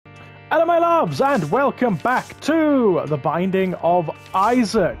Hello my loves and welcome back to The Binding of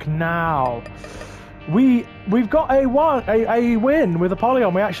Isaac. Now, we've got a win with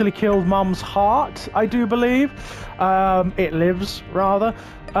Apollyon. We actually killed Mum's heart, I do believe. It lives, rather.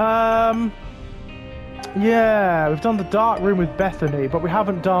 Yeah, we've done the dark room with Bethany, but we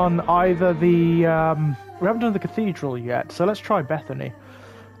haven't done either the cathedral yet, so let's try Bethany.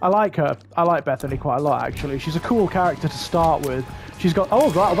 I like her. I like Bethany quite a lot, actually. She's a cool character to start with. She's got...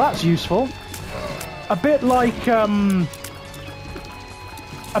 Oh, that's useful. A bit like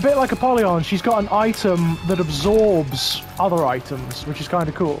Apollyon, she's got an item that absorbs other items, which is kind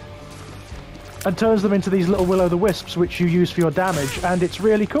of cool. And turns them into these little will-o'-the-wisps, which you use for your damage, and it's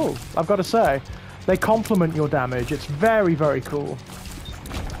really cool, I've got to say. They complement your damage. It's very, very cool.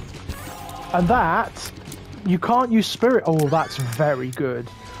 And that... You can't use spirit... Oh, that's very good.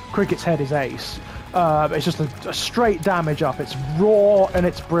 Cricket's head is ace. It's just a straight damage up. It's raw and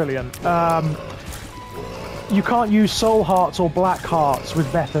it's brilliant. You can't use soul hearts or black hearts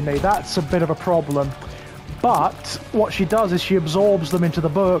with Bethany. That's a bit of a problem. But what she does is she absorbs them into the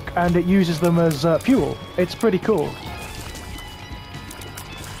book and it uses them as fuel. It's pretty cool.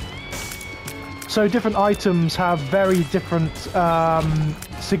 So different items have very different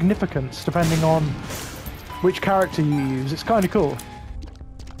significance depending on which character you use. It's kind of cool.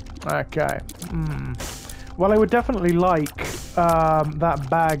 Okay. Well, I would definitely like that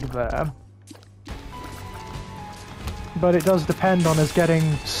bag there. But it does depend on us getting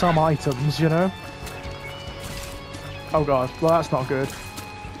some items, you know? Oh god, well that's not good.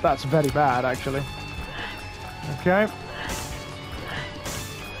 That's very bad, actually. Okay.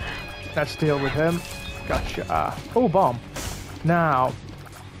 Let's deal with him. Gotcha. Oh, bomb. Now...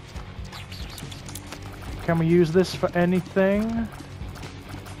 Can we use this for anything?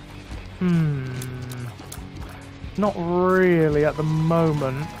 Not really at the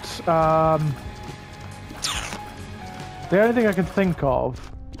moment. The only thing I can think of...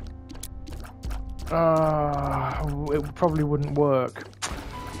 it probably wouldn't work.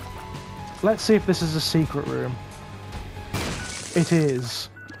 Let's see if this is a secret room. It is.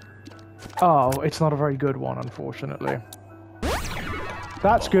 Oh, it's not a very good one, unfortunately.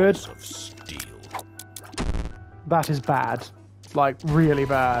 That's good. That is bad. Like, really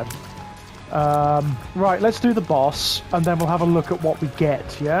bad. Right, let's do the boss, and then we'll have a look at what we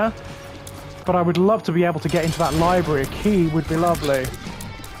get, yeah? But I would love to be able to get into that library. A key would be lovely.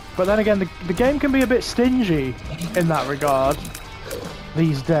 But then again, the game can be a bit stingy in that regard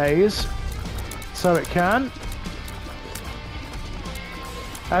these days. So it can.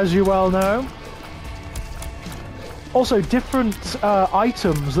 As you well know. Also, different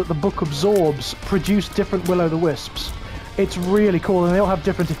items that the book absorbs produce different will-o'-the-wisps. It's really cool, and they all have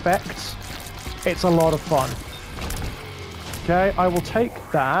different effects. It's a lot of fun. Okay, I will take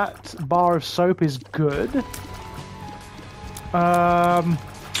that. Bar of soap is good.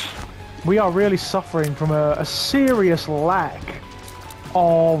 We are really suffering from a serious lack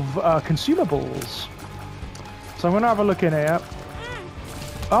of consumables. So I'm going to have a look in here.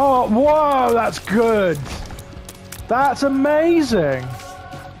 Oh, whoa, that's good. That's amazing!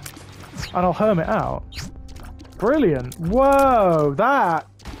 And I'll hermit out. Brilliant. Whoa,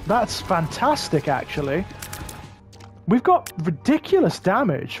 that's fantastic, actually. We've got ridiculous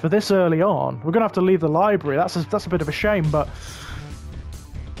damage for this early on. We're going to have to leave the library. That's a bit of a shame, but...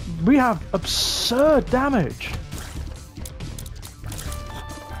 We have absurd damage.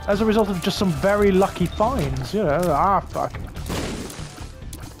 As a result of just some very lucky finds, you know. Ah, fuck.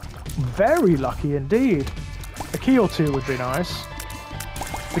 Very lucky indeed. A key or two would be nice.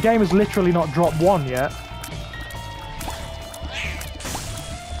 The game has literally not dropped one yet.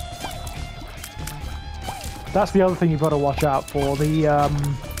 That's the other thing you've got to watch out for. The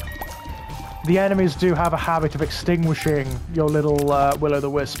enemies do have a habit of extinguishing your little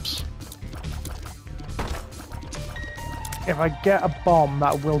will-o'-the-wisps. If I get a bomb,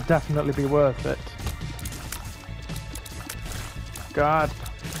 that will definitely be worth it. God.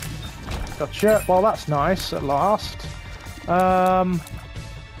 Gotcha. Well, that's nice at last. I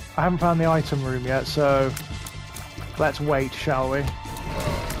haven't found the item room yet, so let's wait, shall we?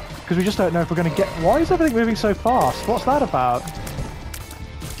 Because we just don't know if we're going to get... Why is everything moving so fast? What's that about?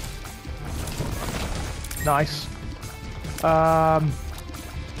 Nice.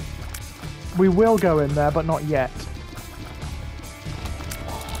 We will go in there, but not yet.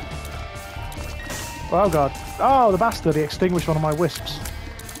 Oh god. Oh, the bastard, he extinguished one of my wisps.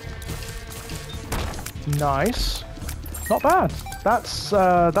 Nice. Not bad. That's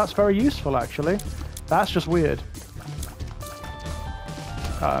very useful, actually. That's just weird.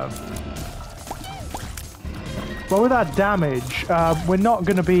 Well, with our damage, we're not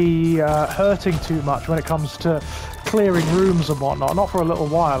going to be hurting too much when it comes to clearing rooms and whatnot. Not for a little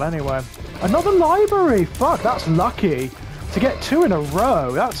while, anyway. Another library! Fuck, that's lucky. To get 2 in a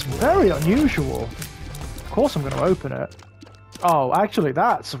row, that's very unusual. Of course I'm going to open it. Oh, actually,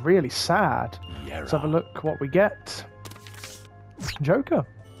 that's really sad. Let's have a look what we get. Joker.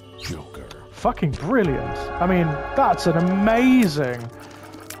 Fucking brilliant. I mean, that's an amazing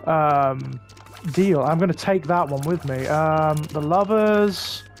deal. I'm going to take that one with me. The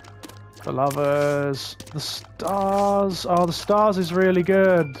lovers. The stars. Oh, the stars is really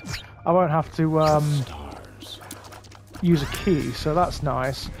good. I won't have to use a key, so that's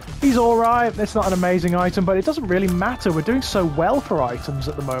nice. He's alright. It's not an amazing item, but it doesn't really matter. We're doing so well for items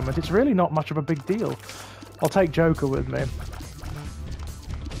at the moment. It's really not much of a big deal. I'll take Joker with me.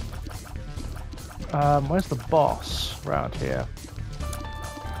 Where's the boss around here?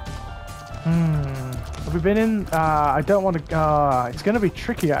 Have we been in? I don't want to... it's going to be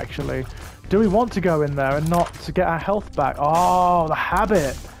tricky, actually. Do we want to go in there and not to get our health back? Oh, the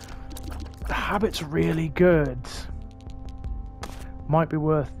habit. The habit's really good. Might be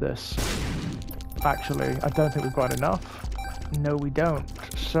worth this. Actually, I don't think we've got enough. No, we don't.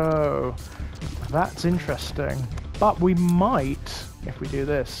 So, that's interesting. But we might, if we do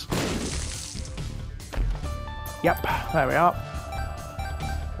this. Yep, there we are.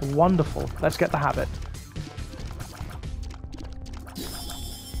 Wonderful. Let's get the habit.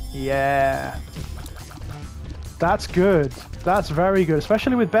 Yeah. That's good. That's very good,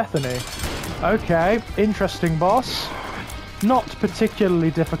 especially with Bethany. Okay, interesting boss. Not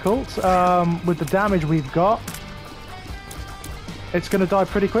particularly difficult with the damage we've got. It's going to die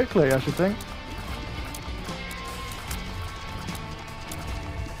pretty quickly, I should think.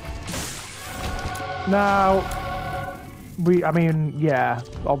 Now, I mean, yeah,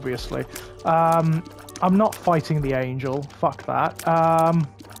 obviously. I'm not fighting the angel. Fuck that.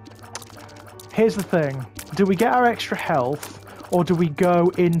 Here's the thing. Do we get our extra health, or do we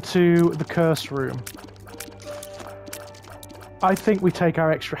go into the curse room? I think we take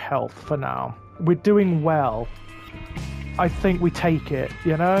our extra health for now. We're doing well. I think we take it,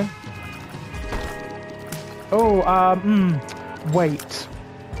 you know? Oh, wait.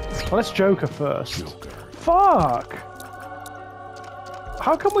 Well, let's Joker first. Fuck!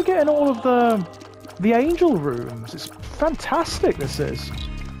 How come we're getting all of the angel rooms? It's fantastic, this is.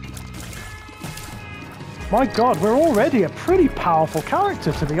 My god, we're already a pretty powerful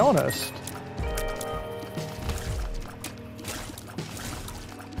character, to be honest.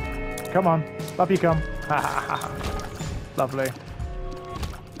 Come on, up you come. Lovely.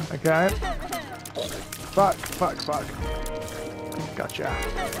 Okay. Fuck. Gotcha.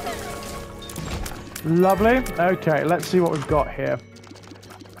 Lovely. Okay, let's see what we've got here.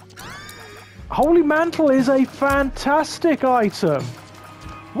 Holy Mantle is a fantastic item.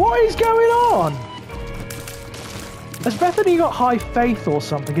 What is going on? Has Bethany got high faith or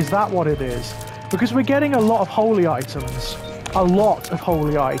something? Is that what it is? Because we're getting a lot of holy items. A lot of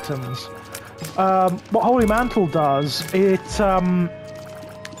holy items. What Holy Mantle does, it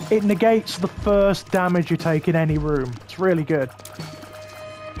negates the first damage you take in any room. It's really good.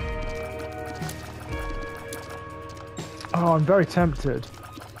 Oh, I'm very tempted.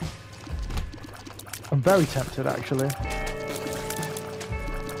 I'm very tempted, actually.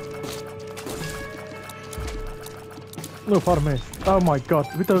 Oh, pardon me. Oh my god,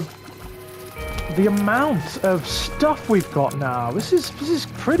 with the amount of stuff we've got now, this is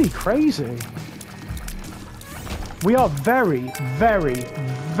pretty crazy. We are very, very,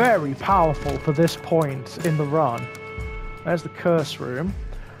 very powerful for this point in the run. There's the curse room.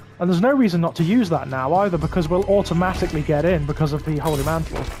 And there's no reason not to use that now either, because we'll automatically get in because of the Holy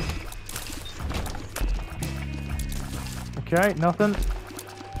Mantle. Okay, nothing.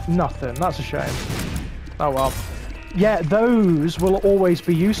 Nothing. That's a shame. Oh well. Yeah, those will always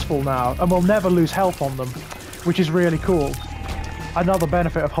be useful now, and we'll never lose health on them, which is really cool. Another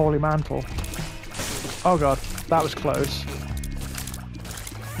benefit of Holy Mantle. Oh god, that was close.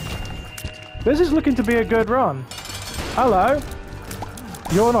 This is looking to be a good run. Hello.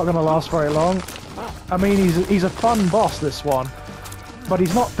 You're not going to last very long. I mean, he's a fun boss, this one, but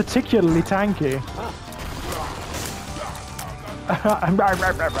he's not particularly tanky.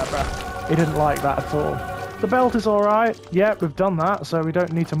 He didn't like that at all. The belt is alright. Yeah, we've done that, so we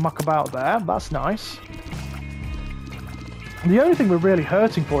don't need to muck about there. That's nice. The only thing we're really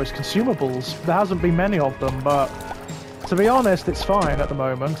hurting for is consumables. There hasn't been many of them, but to be honest, it's fine at the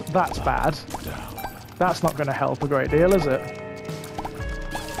moment. That's bad. That's not going to help a great deal, is it?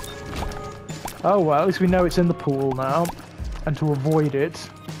 Oh well, at least we know it's in the pool now. And to avoid it...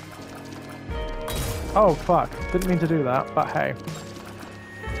 Oh, fuck. Didn't mean to do that, but hey.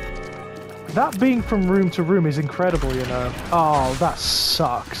 That being from room to room is incredible, you know. Oh, that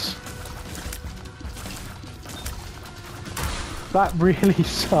sucks. That really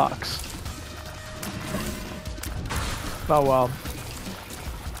sucks. Oh well.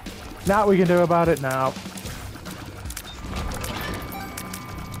 Now we can do about it now.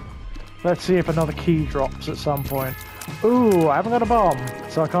 Let's see if another key drops at some point. Ooh, I haven't got a bomb,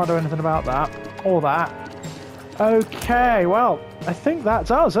 so I can't do anything about that. Or that. Okay, well, I think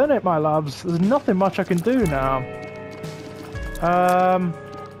that's us, isn't it, my loves? There's nothing much I can do now.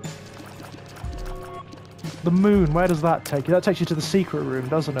 The moon, where does that take you? That takes you to the secret room,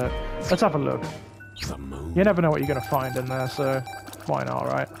 doesn't it? Let's have a look. The moon. You never know what you're going to find in there, so why not,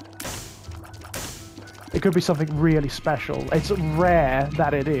 right? It could be something really special. It's rare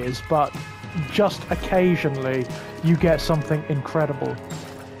that it is, but just occasionally you get something incredible.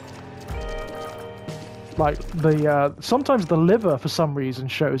 Like sometimes the liver for some reason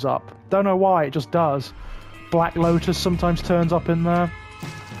shows up. Don't know why, it just does. Black Lotus sometimes turns up in there.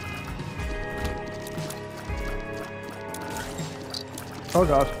 Oh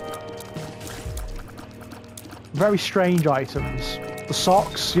god. Very strange items. The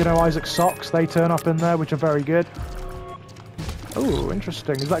socks, you know, Isaac's socks, they turn up in there, which are very good. Oh,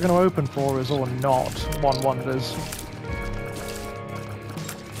 interesting. Is that going to open for us or not? One wonders.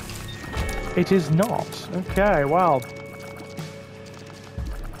 It is not. Okay, well.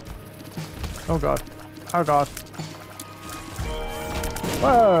 Oh god. Oh god.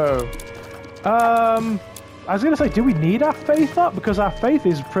 Whoa. I was going to say, do we need our faith up? Because our faith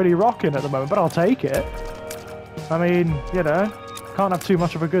is pretty rocking at the moment, but I'll take it. I mean, you know, can't have too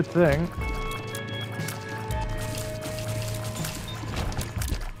much of a good thing.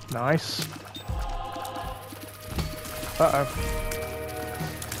 Nice. Uh-oh.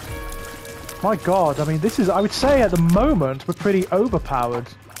 My god, I mean, this is, I would say at the moment, we're pretty overpowered.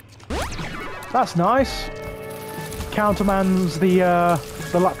 That's nice. Countermands the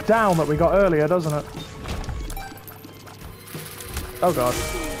luck down that we got earlier, doesn't it? Oh god.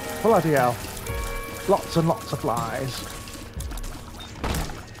 Bloody hell. Lots and lots of flies.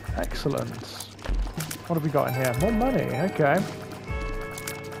 Excellent. What have we got in here? More money, okay.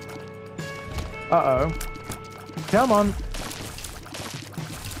 Uh-oh. Come on.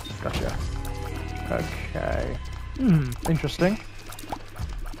 Gotcha. Okay. Interesting.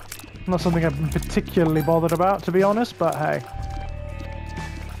 Not something I've been particularly bothered about, to be honest, but hey.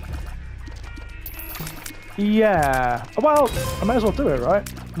 Yeah. Well, I may as well do it,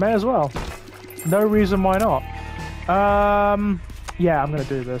 right? May as well. No reason why not. Yeah, I'm gonna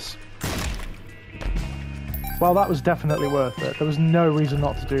do this. Well, that was definitely worth it. There was no reason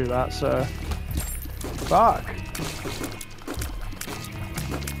not to do that, so... Fuck!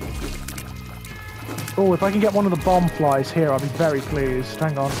 Oh, if I can get one of the bomb flies here, I'll be very pleased.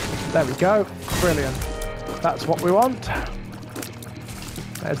 Hang on. There we go. Brilliant. That's what we want.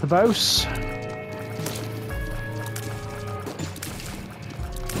 There's the boss.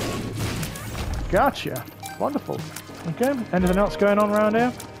 Gotcha. Wonderful. Okay. Anything else going on around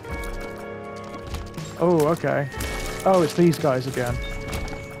here? Oh, okay. Oh, it's these guys again.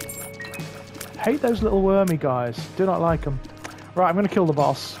 Hate those little wormy guys. Do not like them. Right, I'm going to kill the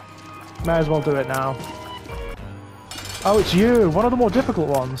boss. May as well do it now. Oh, it's you! One of the more difficult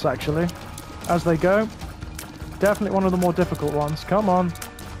ones, actually. As they go. Definitely one of the more difficult ones. Come on.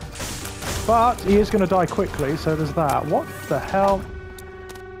 But he is going to die quickly, so there's that. What the hell?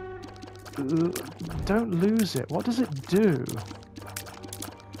 Don't lose it. What does it do?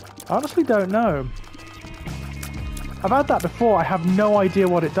 I honestly don't know. I've had that before. I have no idea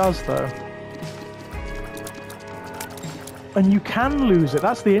what it does, though. And you can lose it.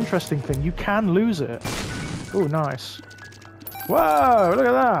 That's the interesting thing. You can lose it. Oh, nice. Whoa, look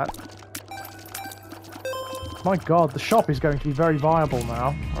at that. My god, the shop is going to be very viable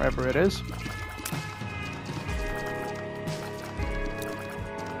now, wherever it is.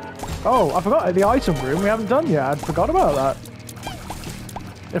 Oh, I forgot, the item room we haven't done yet. I forgot about that.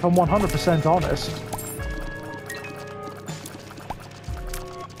 If I'm 100% honest.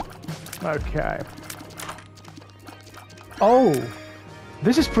 Okay. Oh,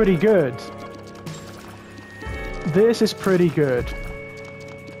 this is pretty good. This is pretty good.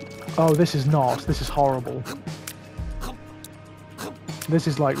 Oh, this is not. This is horrible. This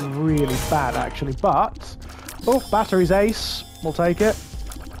is like really bad, actually. But, oh, battery's ace. We'll take it.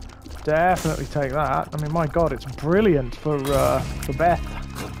 Definitely take that. I mean, my god, it's brilliant for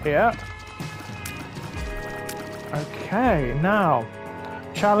Beth here. Okay, now,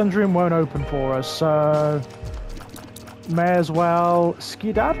 challenge room won't open for us, so may as well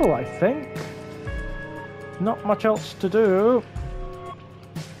skedaddle, I think. Not much else to do.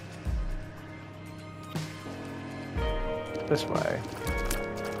 This way.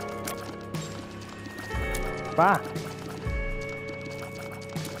 Bah!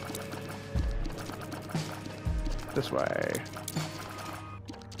 This way.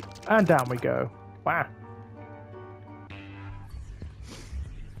 And down we go. Wow.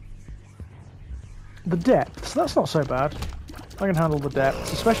 The depths, that's not so bad. I can handle the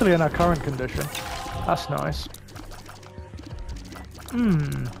depths, especially in our current condition. That's nice.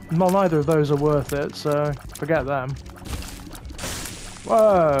 Well, neither of those are worth it, so forget them.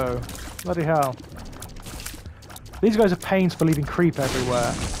 Whoa! Bloody hell. These guys are pains for leaving creep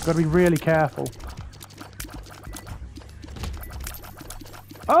everywhere. Gotta be really careful.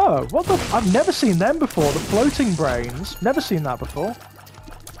 Oh, what the... I've never seen them before. The floating brains. Never seen that before.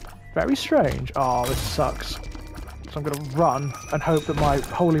 Very strange. Oh, this sucks. So I'm going to run and hope that my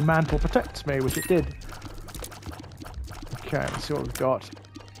holy mantle protects me, which it did. Okay, let's see what we've got.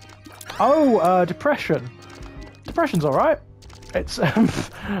 Oh, depression. Depression's alright. It's,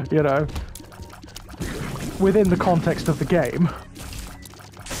 you know, within the context of the game.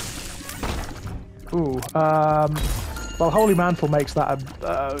 Ooh, well, Holy Mantle makes that,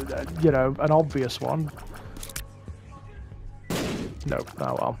 you know, an obvious one. Nope,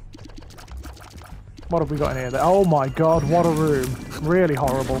 oh well. What have we got in here? Oh my god, what a room. Really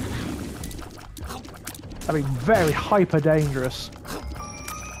horrible. I mean, very hyper dangerous.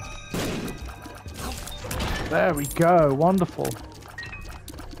 There we go, wonderful.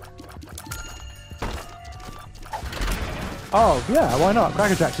 Oh, yeah, why not?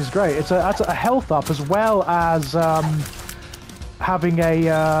 Crackerjacks is great. That's a health up as well as having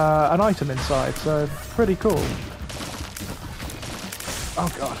an item inside, so pretty cool. Oh,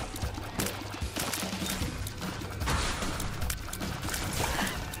 God.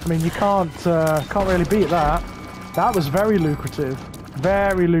 I mean, you can't really beat that. That was very lucrative.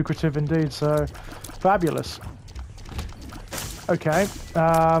 Very lucrative indeed, so fabulous. Okay,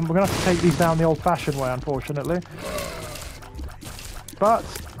 we're going to have to take these down the old-fashioned way, unfortunately. But,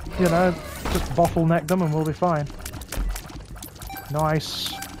 you know, just bottleneck them and we'll be fine.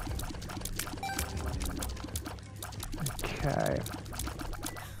 Nice. Okay.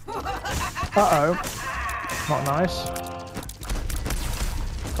 Uh-oh. Not nice.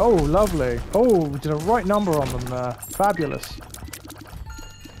 Oh, lovely. Oh, we did a right number on them there. Fabulous.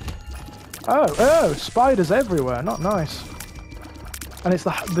 Oh, spiders everywhere. Not nice. And it's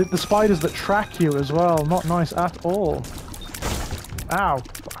the spiders that track you as well. Not nice at all. Ow. Fuck.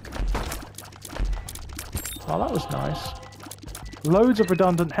 Oh, that was nice. Loads of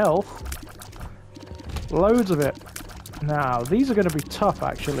redundant health. Loads of it. Now, these are going to be tough,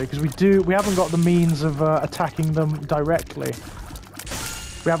 actually, because we haven't got the means of attacking them directly.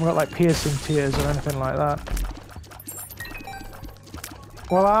 We haven't got, like, piercing tears or anything like that.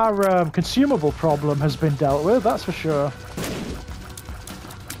 Well, our consumable problem has been dealt with, that's for sure.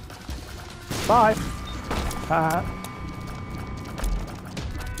 Bye.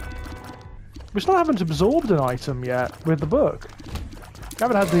 We still haven't absorbed an item yet with the book. We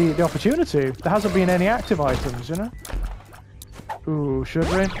haven't had the opportunity. There hasn't been any active items, you know? Ooh, should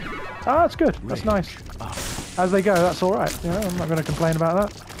we? Oh, that's good. That's nice. As they go, that's alright. You know, I'm not going to complain about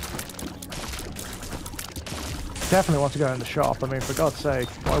that. Definitely want to go in the shop. I mean, for God's sake,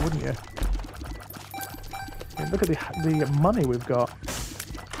 why wouldn't you? I mean, look at the money we've got.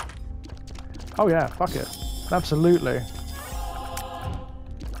 Oh yeah, fuck it. Absolutely.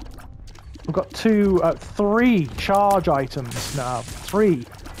 We've got 3 charge items now. 3.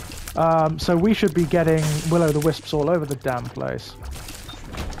 So we should be getting will-o'-the-wisps all over the damn place.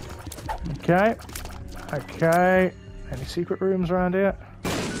 Okay. Okay. Any secret rooms around here?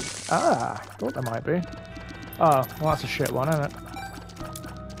 Ah, thought there might be. Oh, well that's a shit one, isn't it?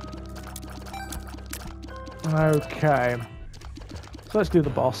 Okay. So let's do the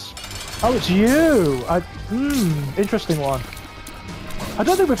boss. Oh, it's you! Interesting one. I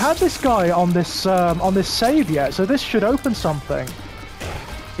don't think we've had this guy on this save yet, so this should open something.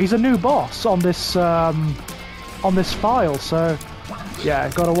 He's a new boss on this file, so yeah,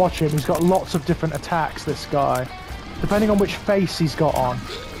 gotta watch him. He's got lots of different attacks, this guy, depending on which face he's got on.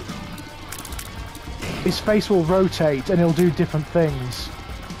 His face will rotate and he'll do different things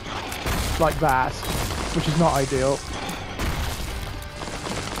like that, which is not ideal.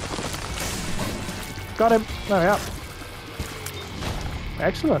 Got him. There we are.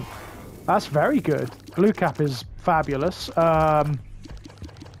 Excellent. That's very good. Blue cap is fabulous. My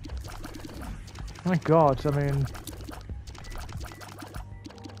God, I mean,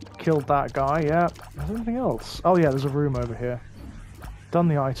 killed that guy. Yeah. Is there anything else? Oh yeah, there's a room over here. Done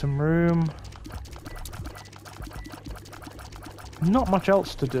the item room. not much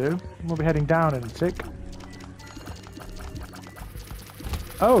else to do. We'll be heading down in a tick.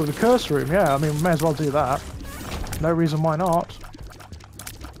 Oh, the curse room. Yeah, I mean, we may as well do that. No reason why not.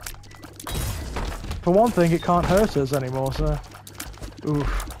 For one thing, it can't hurt us anymore, so...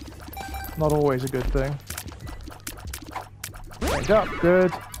 Oof. Not always a good thing. Change up,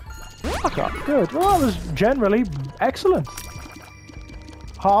 good. Fuck up, good. Well, that was generally excellent.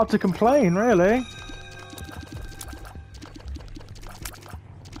 Hard to complain, really.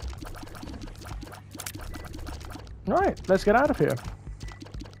 Right, let's get out of here.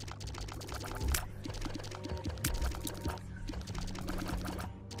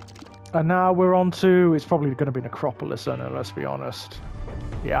 And now we're on to... It's probably going to be Necropolis, I know, let's be honest.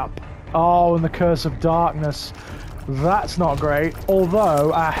 Yep. Oh, and the Curse of Darkness. That's not great.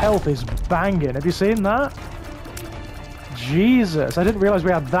 Although, our health is banging. Have you seen that? Jesus, I didn't realise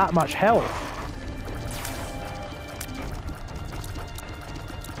we had that much health.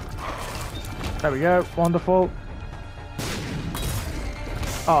 There we go. Wonderful.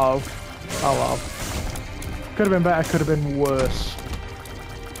 Oh. Oh well. Could have been better, could have been worse.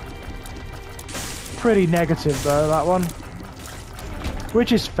 Pretty negative though, that one.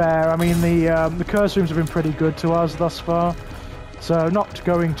 Which is fair. I mean, the curse rooms have been pretty good to us thus far. So, not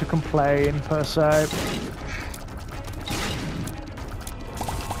going to complain, per se.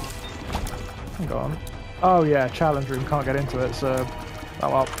 Hang on. Oh yeah, challenge room, can't get into it, so... Oh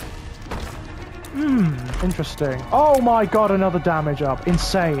well. Interesting. Oh my god, another damage up.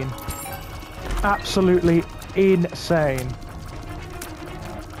 Insane. Absolutely insane.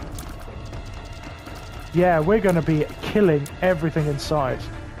 Yeah, we're going to be killing everything in sight.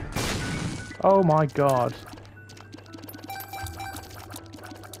 Oh my god.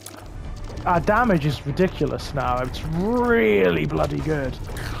 Our damage is ridiculous now. It's really bloody good.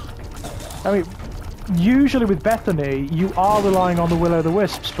 I mean, usually with Bethany, you are relying on the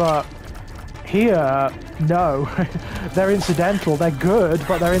Will-O'-the-Wisps, but here, no. They're incidental. They're good,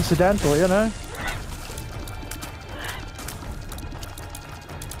 but they're incidental, you know?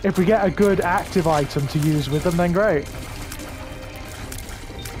 If we get a good active item to use with them, then great.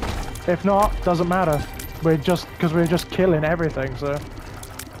 If not, doesn't matter. Because we're just killing everything, so...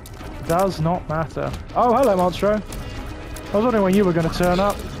 Does not matter. Oh, hello, Monstro. I was wondering when you were going to turn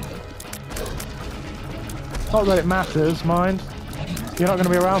up. Not that it matters, mind. You're not going to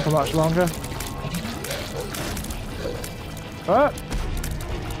be around for much longer. Oh.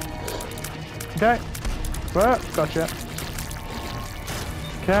 Okay. Oh, gotcha.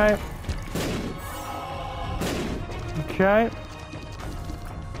 Okay. Okay.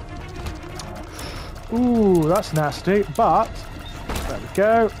 Ooh, that's nasty, but... There we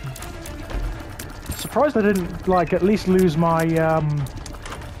go. Surprised I didn't, like, at least lose my,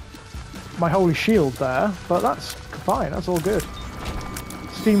 my holy shield there, but that's fine, that's all good.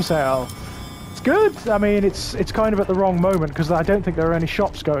 Steam sale. It's good! I mean, it's kind of at the wrong moment, because I don't think there are any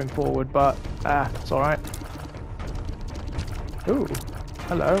shops going forward, but, it's alright. Ooh.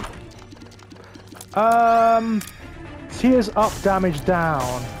 Hello. Tears up, damage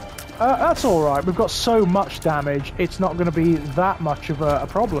down. That's alright. We've got so much damage, it's not going to be that much of a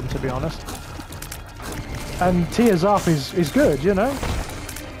problem, to be honest. And tears up is good, you know?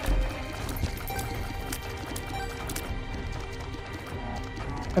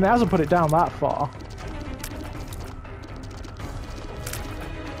 And it hasn't put it down that far.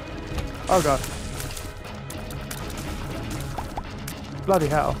 Oh god. Bloody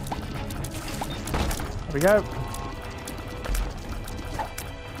hell. There we go.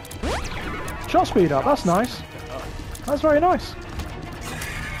 Shot speed up, that's nice. That's very nice.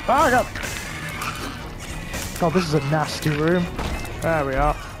 Ah, god. God, this is a nasty room. There we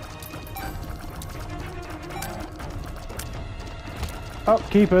are. Oh,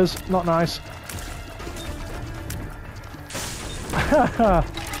 keepers, not nice.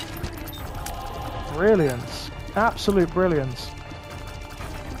 Brilliance. Absolute brilliance.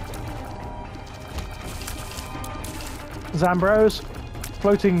 Zambros.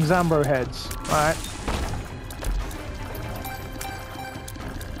 Floating Zambro heads. Alright.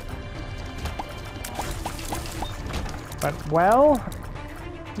 Went well.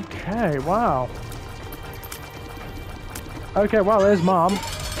 Okay, wow. Okay, well, there's Mom,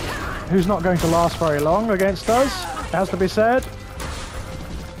 who's not going to last very long against us, it has to be said.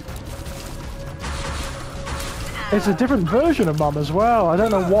 It's a different version of Mum as well. I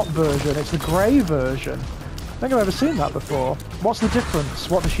don't know what version. It's the grey version. I don't think I've ever seen that before. What's the difference?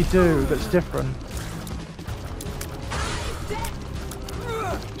 What does she do that's different?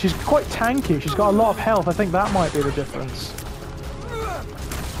 She's quite tanky. She's got a lot of health. I think that might be the difference.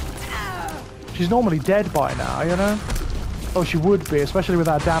 She's normally dead by now, you know? Oh, she would be, especially with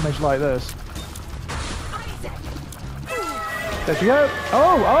our damage like this. There she go.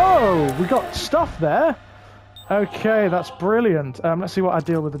 Oh, we got stuff there. Okay, that's brilliant. Let's see what our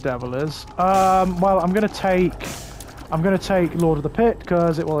deal with the devil is. Well, I'm gonna take Lord of the Pit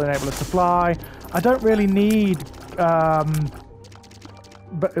because it will enable us to fly. I don't really need the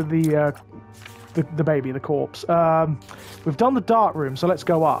baby, the corpse. We've done the dark room, so let's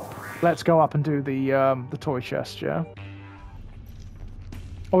go up. Let's go up and do the toy chest, yeah?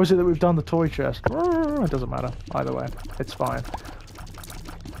 Or is it that we've done the toy chest? It doesn't matter. Either way, it's fine.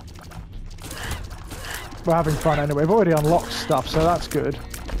 We're having fun anyway. We've already unlocked stuff, so that's good.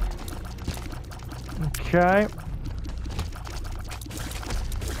 Okay.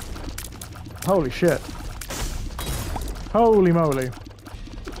 Holy shit. Holy moly.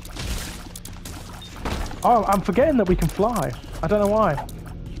 Oh, I'm forgetting that we can fly. I don't know why.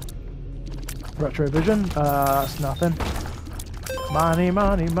 Retrovision. That's nothing. Money,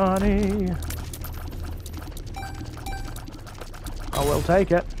 money, money. I will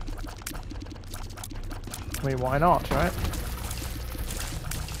take it. I mean, why not, right?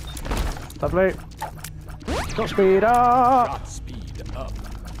 Lovely. Got speed up! Got speed up.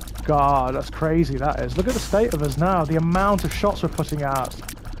 God, that's crazy, that is. Look at the state of us now. The amount of shots we're putting out.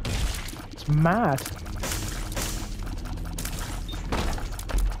 It's mad.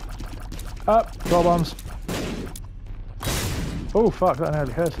 Up, draw bombs. Oh fuck, that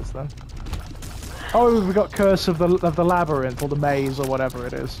nearly hurt us then. Oh, we got Curse of the Labyrinth, or the Maze, or whatever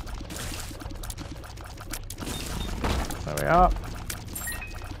it is. There we are.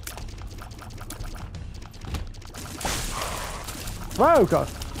 Oh god.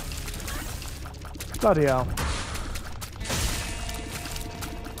 Bloody hell.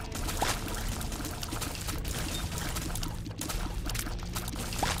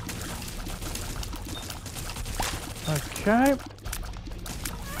 Okay.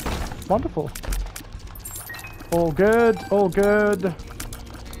 Wonderful. All good, all good.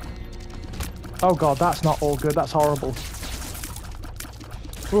 Oh god, that's not all good, that's horrible.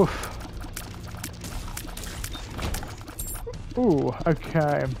 Oof. Ooh,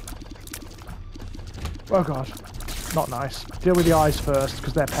 okay. Oh god, not nice. Deal with the eyes first,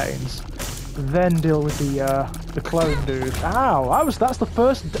 because they're pains. Then deal with the clone dude. Ow, that's the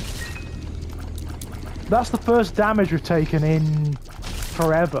first... That's the first damage we've taken in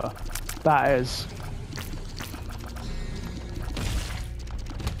forever. That is.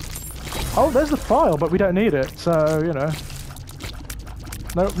 Oh, there's the file, but we don't need it, so, you know.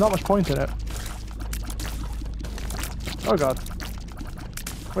 No, not much point in it. Oh god.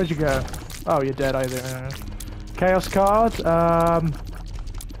 Where'd you go? Oh, you're dead either. Chaos card.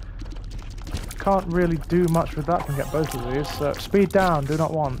 Can't really do much with that. Can get both of these. So, speed down, do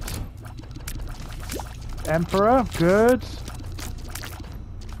not want. Emperor, good.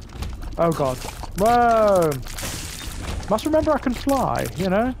 Oh god. Whoa! Must remember I can fly, you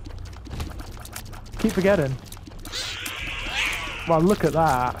know? Keep forgetting. Well, look at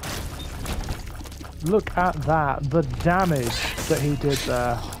that. Look at that. The damage that he did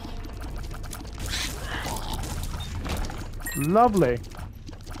there. Lovely.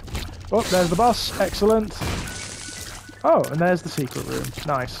 Oh, there's the boss. Excellent. Oh, and there's the secret room.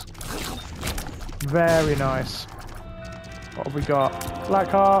 Nice. Very nice. What have we got?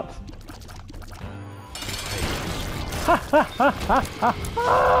 Blackheart.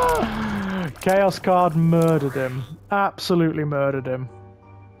 Chaos card murdered him. Absolutely murdered him.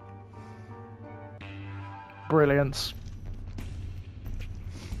 Brilliance.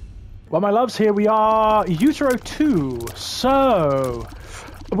 Well, my loves, here we are, Utero 2. So,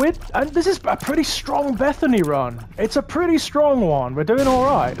 and this is a pretty strong Bethany run. It's a pretty strong one. We're doing all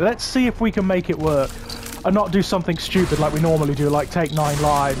right. Let's see if we can make it work and not do something stupid like we normally do, like take 9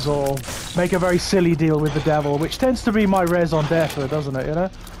 lives or make a very silly deal with the devil, which tends to be my raison d'etre, doesn't it, you know?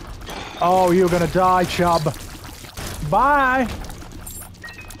 Oh, you're gonna die, chub. Bye!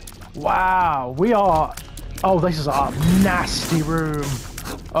 Wow, we are... Oh, this is a nasty room.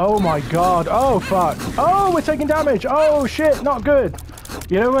 Oh my god. Oh, fuck. Oh, we're taking damage. Oh, shit, not good.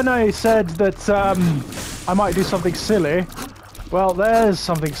 You know when I said that I might do something silly? Well, there's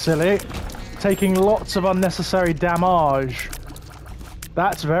something silly. Taking lots of unnecessary damage.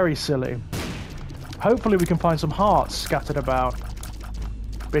 That's very silly. Hopefully we can find some hearts scattered about.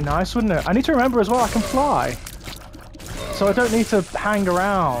 Be nice, wouldn't it? I need to remember as well I can fly. So I don't need to hang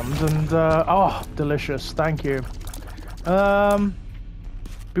around and... oh, delicious. Thank you.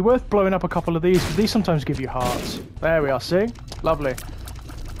 Be worth blowing up a couple of these, because these sometimes give you hearts. There we are, see? Lovely.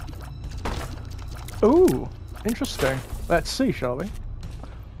 Ooh, interesting. Let's see, shall we?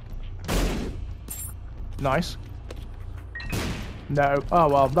 Nice. No. Oh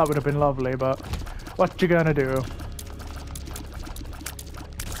well, that would have been lovely, but what you gonna do?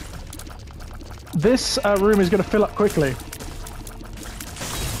 This room is gonna fill up quickly.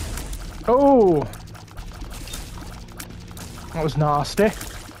 Oh! That was nasty.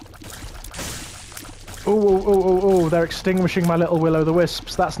 Oh, they're extinguishing my little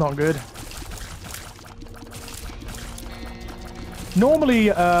will-o'-the-wisps. That's not good. Normally,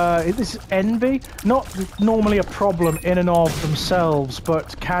 this is envy. Not normally a problem in and of themselves,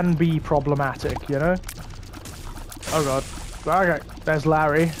 but can be problematic, you know? Oh god. Okay, there's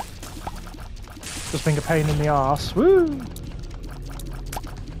Larry. Just being a pain in the arse. Woo!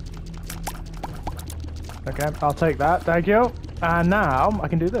 Okay, I'll take that, thank you. And now, I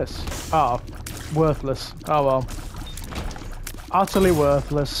can do this. Oh, worthless. Oh well. Utterly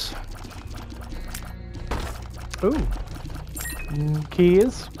worthless. Ooh.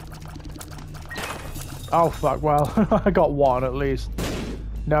 Keys. Oh fuck, well, I got one at least.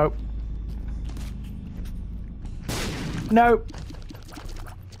 Nope. Nope.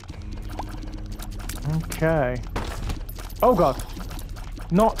 Okay. Oh god.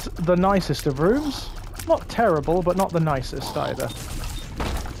 Not the nicest of rooms. Not terrible, but not the nicest either.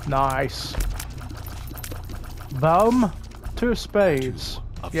 Nice. Boom. 2 of spades.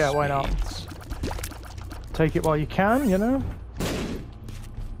 Yeah, why not? Take it while you can, you know?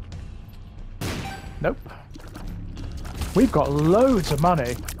 Nope. We've got loads of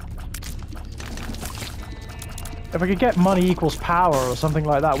money. If we could get money equals power or something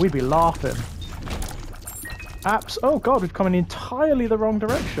like that, we'd be laughing. Oh god, we've come in entirely the wrong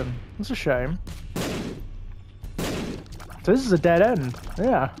direction. That's a shame. So this is a dead end.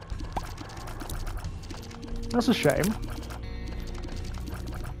 Yeah. That's a shame.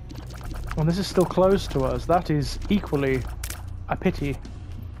 Well, this is still closed to us. That is equally a pity.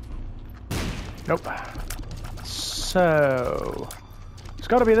 Nope. So... it's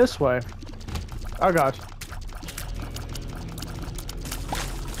got to be this way. Oh god.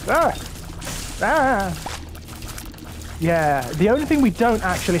 Ah! Ah! Yeah, the only thing we don't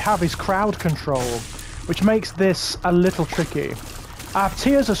actually have is crowd control, which makes this a little tricky. Our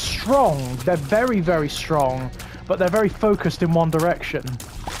tiers are strong. They're very, very strong, but they're very focused in one direction.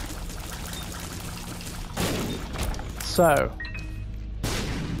 So...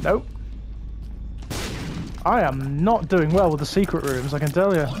 nope. I am not doing well with the secret rooms, I can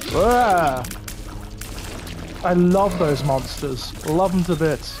tell you. Ah! I love those monsters. Love them to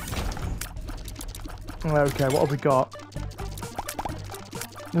bits. Okay, what have we got?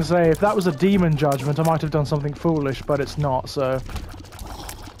 I was gonna say, if that was a demon judgment, I might have done something foolish, but it's not, so...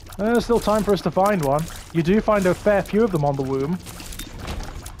 there's still time for us to find one. You do find a fair few of them on the womb.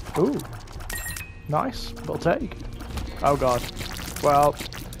 Ooh. Nice. We'll take. Oh god. Well...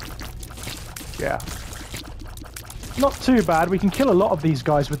 yeah. Not too bad. We can kill a lot of these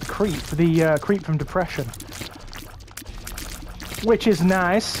guys with the creep from depression. Which is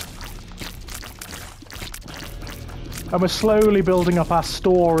nice. And we're slowly building up our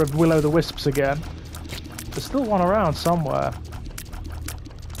store of will-o'-the-wisps again. There's still one around somewhere.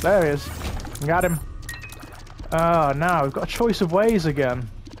 There he is. Got him. Ah, now we've got a choice of ways again.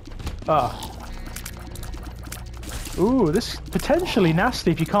 Ah. Ooh, this is potentially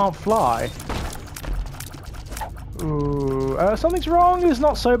nasty if you can't fly. Ooh, something's wrong. It's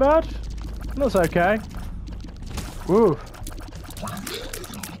not so bad. That's okay. Ooh.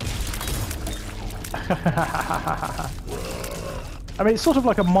 I mean, it's sort of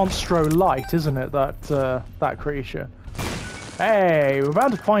like a Monstro light, isn't it? That creature. Hey, we're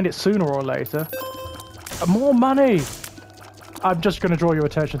bound to find it sooner or later. More money. I'm just going to draw your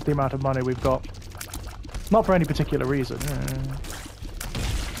attention to the amount of money we've got. Not for any particular reason.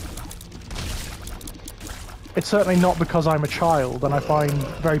 It's certainly not because I'm a child and I find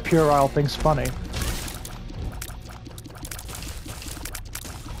very puerile things funny.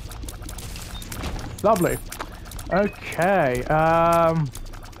 Lovely. Okay, where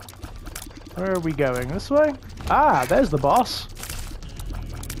are we going? This way? Ah, there's the boss.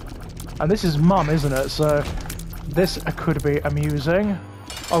 And this is Mum, isn't it? So this could be amusing.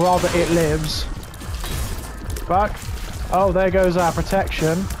 Or rather, it lives. Fuck. Oh, there goes our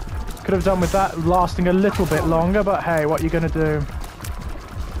protection. Could have done with that lasting a little bit longer, but hey, what are you gonna do?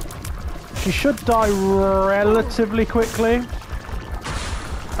 She should die relatively quickly.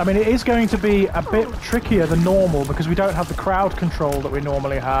 I mean, it is going to be a bit trickier than normal because we don't have the crowd control that we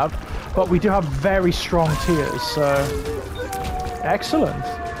normally have, but we do have very strong tiers, so... excellent.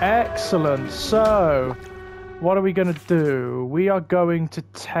 Excellent. So, what are we going to do? We are going to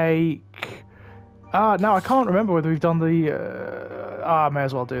take... now, I can't remember whether we've done the... I may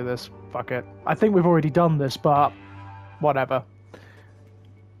as well do this. Fuck it. I think we've already done this, but whatever.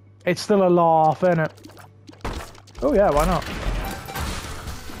 It's still a laugh, isn't it? Oh yeah, why not?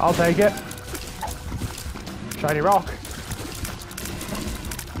 I'll take it. Shiny rock.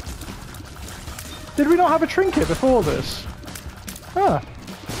 Did we not have a trinket before this? Huh.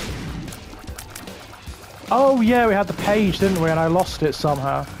 Oh yeah, we had the page, didn't we? And I lost it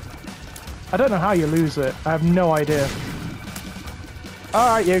somehow. I don't know how you lose it. I have no idea.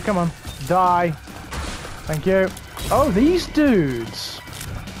 Alright, you, come on. Die. Thank you. Oh, these dudes.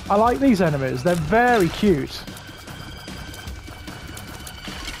 I like these enemies. They're very cute.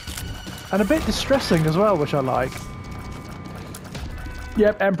 And a bit distressing as well, which I like.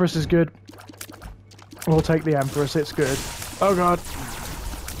 Yep, Empress is good. We'll take the Empress, it's good. Oh god.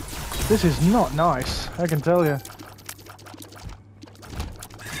 This is not nice, I can tell you.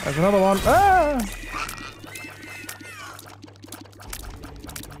 There's another one. Ah!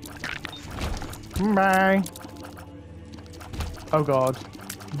 Bye. Oh god.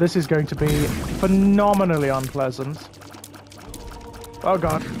 This is going to be phenomenally unpleasant. Oh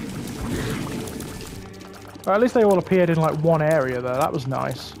god. Well, at least they all appeared in like one area there. That was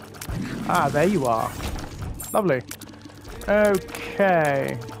nice. Ah, there you are. Lovely.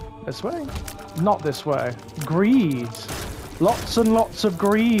 Okay. This way? Not this way. Greeds. Lots and lots of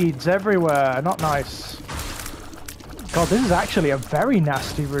greeds everywhere. Not nice. God, this is actually a very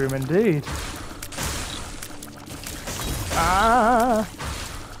nasty room indeed. Ah.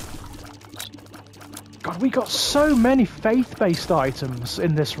 God, we got so many faith-based items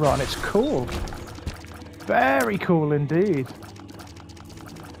in this run. It's cool. Very cool indeed.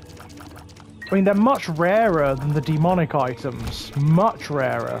 I mean, they're much rarer than the demonic items. Much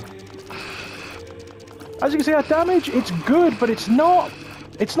rarer. As you can see, our damage, it's good, but it's not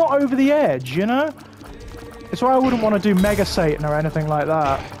over the edge, you know? It's why I wouldn't want to do Mega Satan or anything like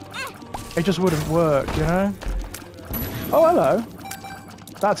that. It just wouldn't work, you know? Oh, hello.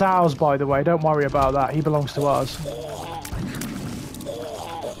 That's ours, by the way. Don't worry about that. He belongs to us.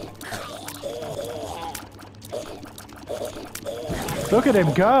 Look at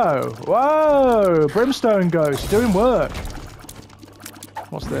him go! Whoa! Brimstone Ghost, doing work!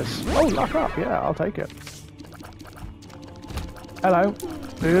 What's this? Oh, lock up! Yeah, I'll take it. Hello.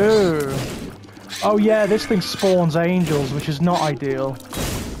 Ooh. Oh yeah, this thing spawns angels, which is not ideal.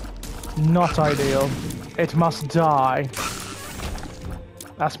 Not ideal. It must die.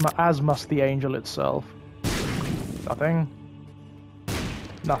 As must the angel itself. Nothing.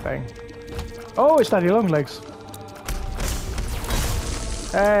 Nothing. Oh, it's Daddy Longlegs.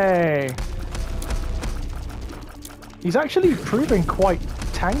 Hey! He's actually proving quite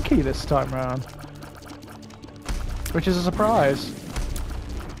tanky this time around. Which is a surprise.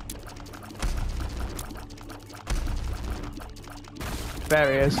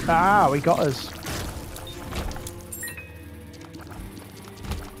 There he is. Ah, we got us.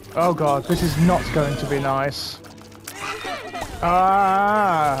 Oh god, this is not going to be nice.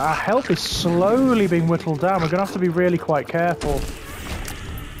 Ah, our health is slowly being whittled down. We're going to have to be really quite careful.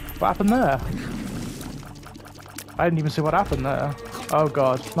 What happened there? I didn't even see what happened there. Oh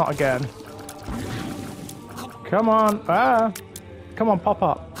god, not again. Come on, ah! Come on, pop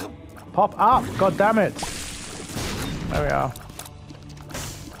up. Pop up, god damn it! There we are.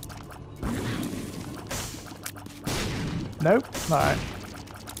 Nope, alright.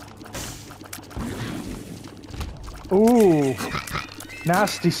 Ooh!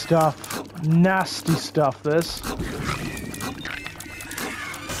 Nasty stuff. Nasty stuff, this.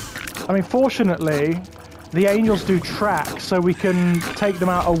 I mean, fortunately, the angels do track, so we can take them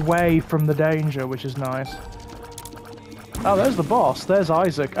out away from the danger, which is nice. Oh, there's the boss. There's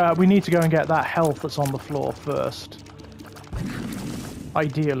Isaac. We need to go and get that health that's on the floor first.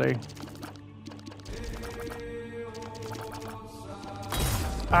 Ideally.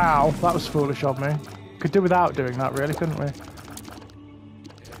 Ow, that was foolish of me. Could do without doing that, really, couldn't we?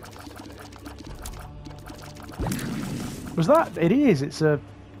 Was that? It is. It's a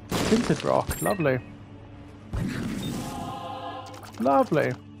tinted rock. Lovely.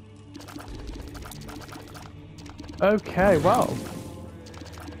 Lovely. Okay, well.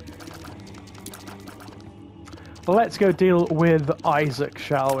 Let's go deal with Isaac,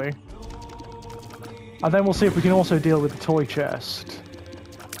 shall we? And then we'll see if we can also deal with the toy chest.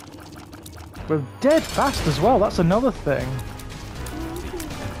 We're dead fast as well, that's another thing.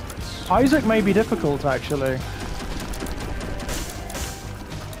 Isaac may be difficult, actually.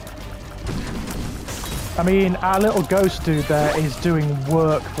 I mean, our little ghost dude there is doing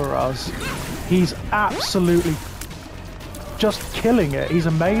work for us. He's absolutely just killing it. He's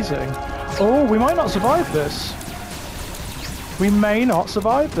amazing. Oh, we might not survive this. We may not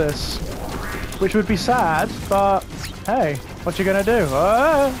survive this. Which would be sad, but hey. What you gonna do?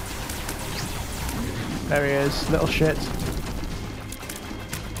 Ah! There he is, little shit.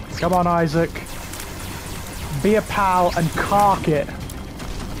 Come on, Isaac. Be a pal and cark it.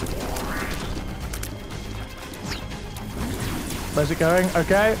 Where's it going?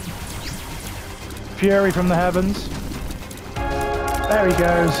 Okay. Fury from the heavens. There he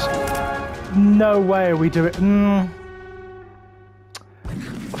goes. No way we do it.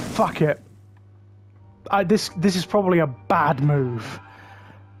 Fuck it. This is probably a bad move.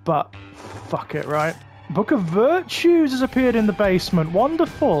 But fuck it, right? Book of Virtues has appeared in the basement.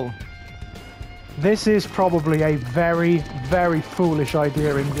 Wonderful. This is probably a very, very foolish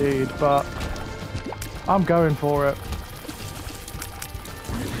idea indeed, but I'm going for it.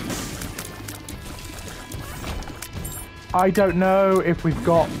 I don't know if we've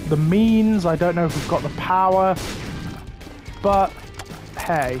got the means, I don't know if we've got the power, but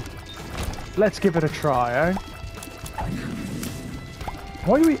hey, let's give it a try, eh?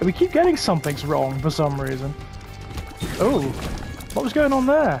 Why do we keep getting something's wrong for some reason? Oh, what was going on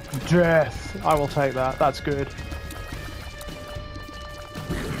there? Death. I will take that. That's good.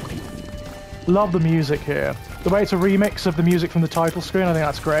 Love the music here. The way it's a remix of the music from the title screen, I think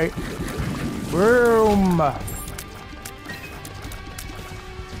that's great. Boom.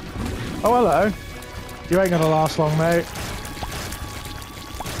 Oh, hello. You ain't gonna last long, mate.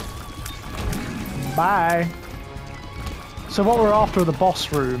 Bye. So what we're after are the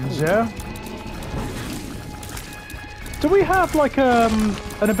boss rooms, yeah? Do we have, like, an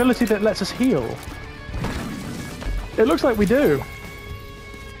ability that lets us heal? It looks like we do.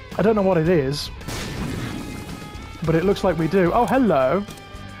 I don't know what it is. But it looks like we do. Oh, hello.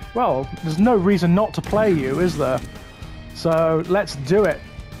 Well, there's no reason not to play you, is there? So, let's do it.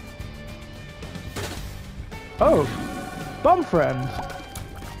 Oh, bum friend.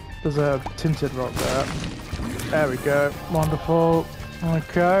 There's a tinted rock there. There we go. Wonderful.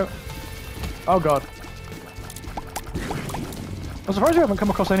 Okay. Oh god. I'm surprised we haven't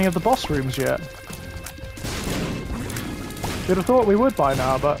come across any of the boss rooms yet. You'd have thought we would by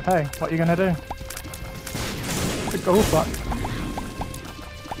now, but hey, what are you gonna do? Oh fuck.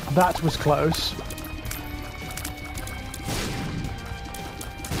 That was close.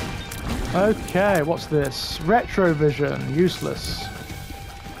 Okay, what's this? Retrovision. Useless.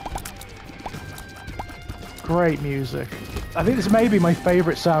 Great music. I think this may be my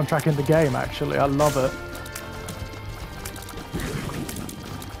favourite soundtrack in the game, actually. I love it.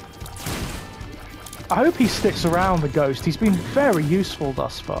 I hope he sticks around, the ghost. He's been very useful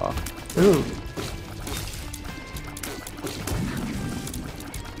thus far. Ooh.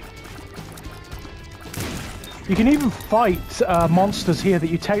 You can even fight monsters here that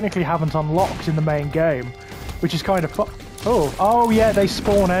you technically haven't unlocked in the main game, which is kind of fun. Oh yeah, they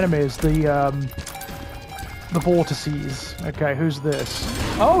spawn enemies. The vortices. Okay, who's this?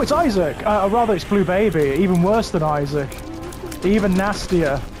 Oh, it's Isaac! Or rather, it's Blue Baby. Even worse than Isaac. Even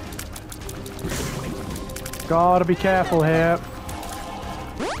nastier. Gotta be careful here.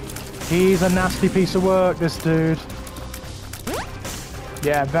 He's a nasty piece of work, this dude.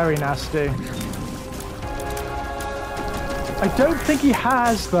 Yeah, very nasty. I don't think he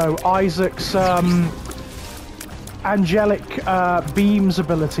has, though, Isaac's angelic beams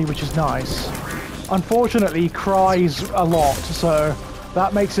ability, which is nice. Unfortunately, he cries a lot, so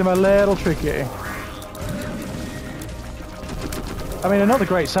that makes him a little tricky. I mean, another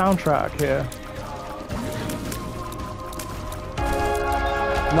great soundtrack here.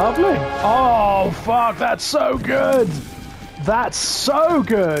 Lovely. Oh, fuck, that's so good. That's so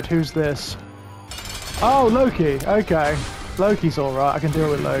good. Who's this? Oh, Loki. Okay. Loki's alright. I can deal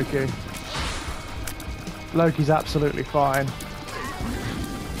with Loki. Loki's absolutely fine.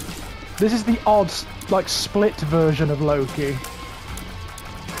 This is the odd, like, split version of Loki.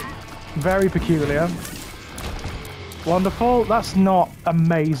 Very peculiar. Wonderful. That's not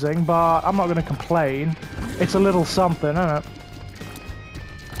amazing, but I'm not going to complain. It's a little something, isn't it?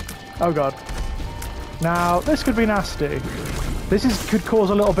 Oh god. Now, this could be nasty. This could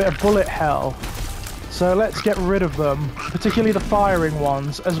cause a little bit of bullet hell. So let's get rid of them, particularly the firing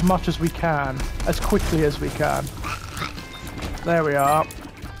ones, as much as we can, as quickly as we can. There we are.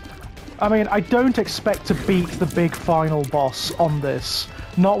 I mean, I don't expect to beat the big final boss on this,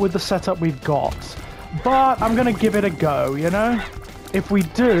 not with the setup we've got, but I'm gonna give it a go, you know? If we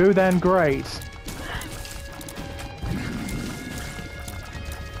do, then great.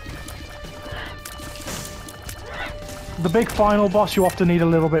 The big final boss, you often need a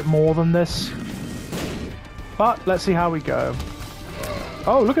little bit more than this. But let's see how we go.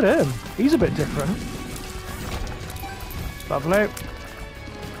 Oh, look at him. He's a bit different. Lovely.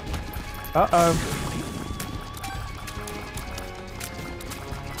 Uh-oh.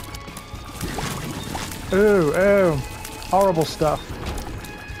 Ooh, ooh. Horrible stuff.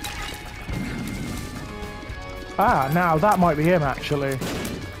 Ah, now that might be him, actually.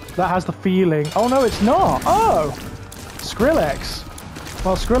 That has the feeling... Oh, no, it's not! Oh! Skrillex.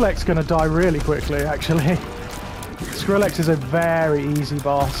 Well, Skrillex is going to die really quickly, actually. Skrillex is a very easy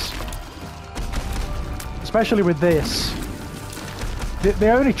boss. Especially with this.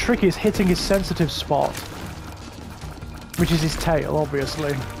 The only trick is hitting his sensitive spot. Which is his tail,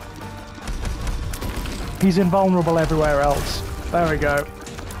 obviously. He's invulnerable everywhere else. There we go.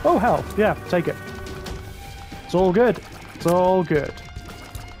 Oh, health. Yeah, take it. It's all good. It's all good.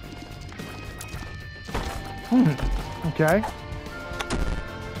 Okay.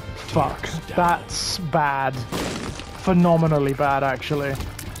 Fuck. That's bad. Phenomenally bad, actually.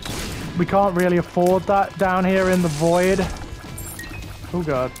 We can't really afford that down here in the void. Oh,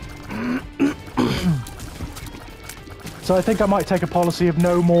 God. So I think I might take a policy of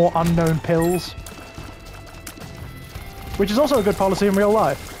no more unknown pills. Which is also a good policy in real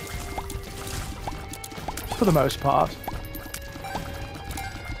life. For the most part.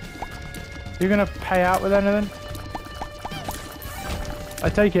 You're gonna pay out with anything? I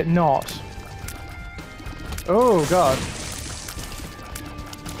take it not. Oh, God.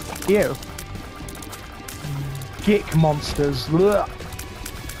 Ew. Gick monsters. Ugh.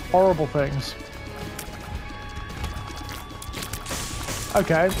 Horrible things.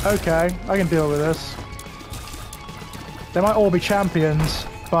 Okay, okay. I can deal with this. They might all be champions,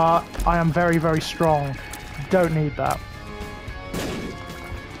 but I am very, very strong. Don't need that.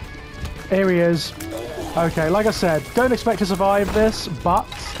 Here he is. Okay, like I said, don't expect to survive this, but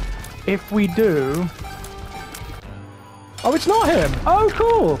if we do... Oh, it's not him! Oh,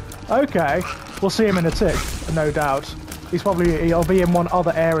 cool! Okay, we'll see him in a tick, no doubt. He'll be in one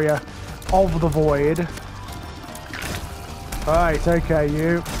other area of the void. Right, okay,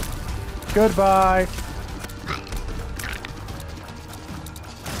 you. Goodbye.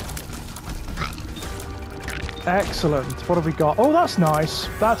 Excellent. What have we got? Oh, that's nice.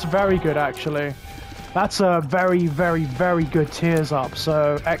 That's very good, actually. That's a very, very, very good tears up,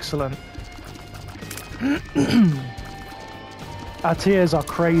 so excellent. Our tears are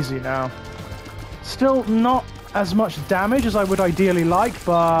crazy now. Still not as much damage as I would ideally like,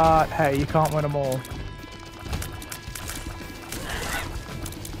 but hey, you can't win them all.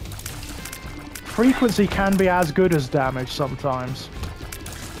 Frequency can be as good as damage sometimes.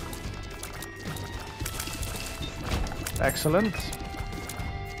 Excellent.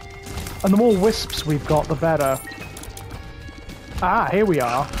 And the more wisps we've got, the better. Ah, here we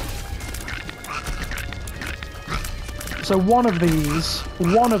are. So one of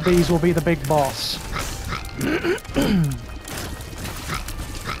these will be the big boss.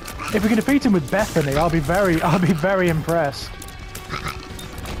 If we can defeat him with Bethany, I'll be very impressed.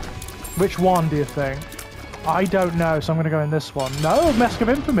 Which one do you think? I don't know, so I'm going to go in this one. No, Mask of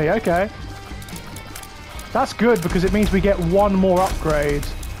Infamy, okay. That's good because it means we get one more upgrade.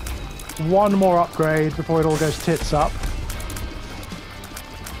 One more upgrade before it all goes tits up.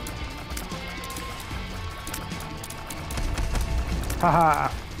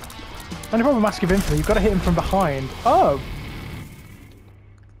 Haha. Only problem with Mask of Infamy, you've got to hit him from behind. Oh!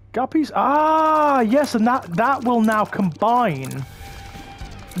 Guppies? Ah, yes, and that will now combine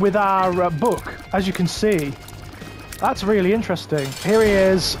with our book, as you can see. That's really interesting. Here he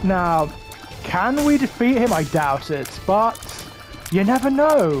is. Now, can we defeat him? I doubt it, but you never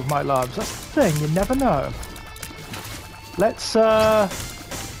know, my loves. That's the thing, you never know. Let's, oh,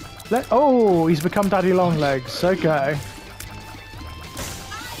 he's become Daddy Longlegs. Okay.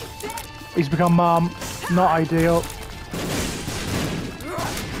 He's become Mum. Not ideal.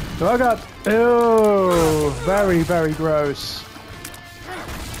 Oh, God. Ew. Very, very gross.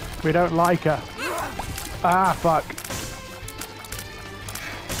 We don't like her. Ah, fuck.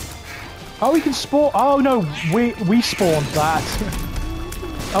 Oh, we can spawn. Oh, no. We spawned that.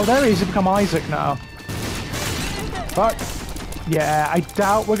 Oh, there he is. He's become Isaac now. Fuck. Yeah, I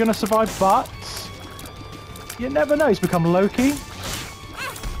doubt we're going to survive, but you never know. He's become Loki.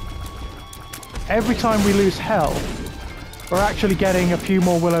 Every time we lose health, we're actually getting a few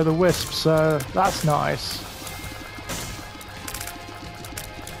more Will-O-the-Wisps, so that's nice.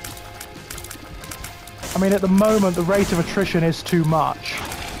 I mean, at the moment, the rate of attrition is too much.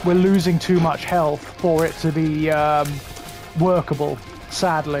 We're losing too much health for it to be workable,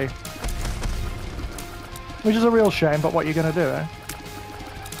 sadly. Which is a real shame, but what are you going to do, eh?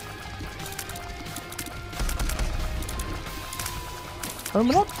 I mean,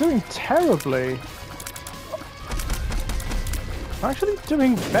 we're not doing terribly. We're actually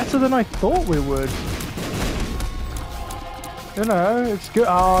doing better than I thought we would. You know, it's good.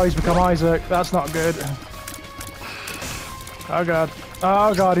 Oh, he's become Isaac. That's not good. Oh god.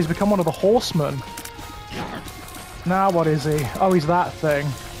 Oh god, he's become one of the horsemen. Now what is he? Oh, he's that thing.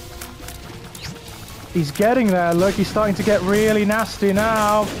 He's getting there. Look, he's starting to get really nasty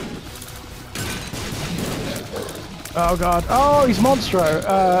now. Oh god. Oh, he's Monstro.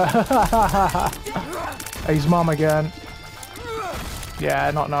 He's mum again.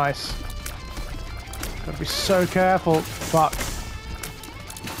 Yeah, not nice. Gotta be so careful. Fuck.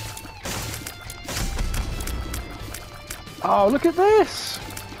 Oh, look at this!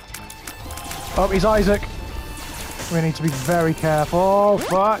 Oh, he's Isaac. We need to be very careful. Oh,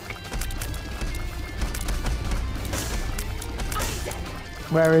 fuck.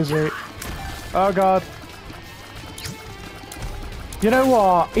 Where is he? Oh, God. You know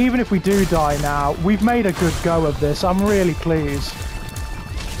what? Even if we do die now, we've made a good go of this. I'm really pleased.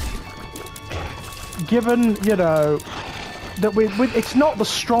 Given, you know, that it's not the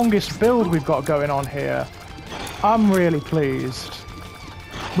strongest build we've got going on here. I'm really pleased.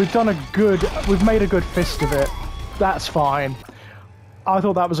 We've made a good fist of it. That's fine. I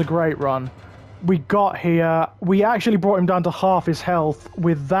thought that was a great run. We got here, we actually brought him down to half his health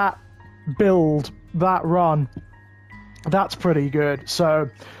with that build, that run. That's pretty good. So,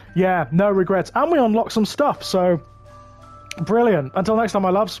 yeah, no regrets. And we unlocked some stuff, so brilliant. Until next time, my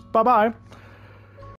loves. Bye-bye.